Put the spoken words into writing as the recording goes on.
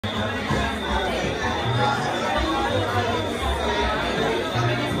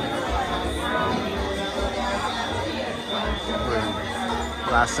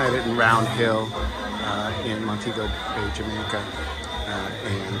last night in Round Hill in Montego Bay, Jamaica.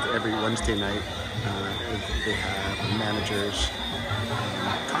 And every Wednesday night they have a manager's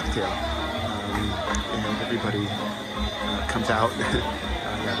cocktail. And everybody comes out. They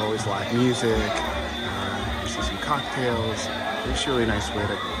have always live music. You see some cocktails. It's a really nice way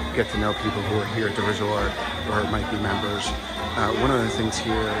to get to know people who are here at the resort or might be members. One of the things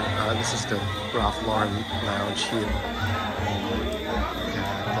here, this is the Ralph Lauren Lounge here.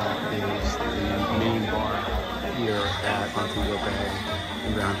 That is the main bar here at Montego Bay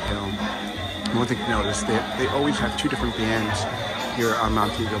in Round Hill. And one thing to notice, they always have two different bands here on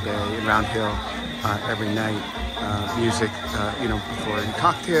Montego Bay in Round Hill every night. Music, before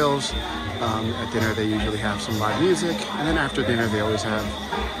cocktails. At dinner they usually have some live music, and then after dinner they always have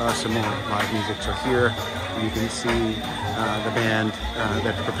some more live music. So here you can see the band that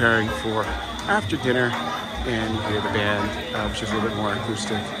they're preparing for after dinner, and you hear the band, which is a little bit more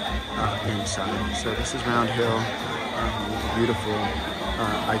acoustic inside. So this is Round Hill, beautiful,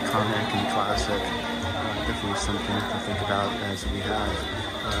 iconic and classic. Definitely something to think about as we have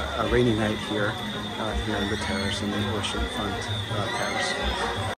a rainy night here in the terrace, in the oceanfront terrace.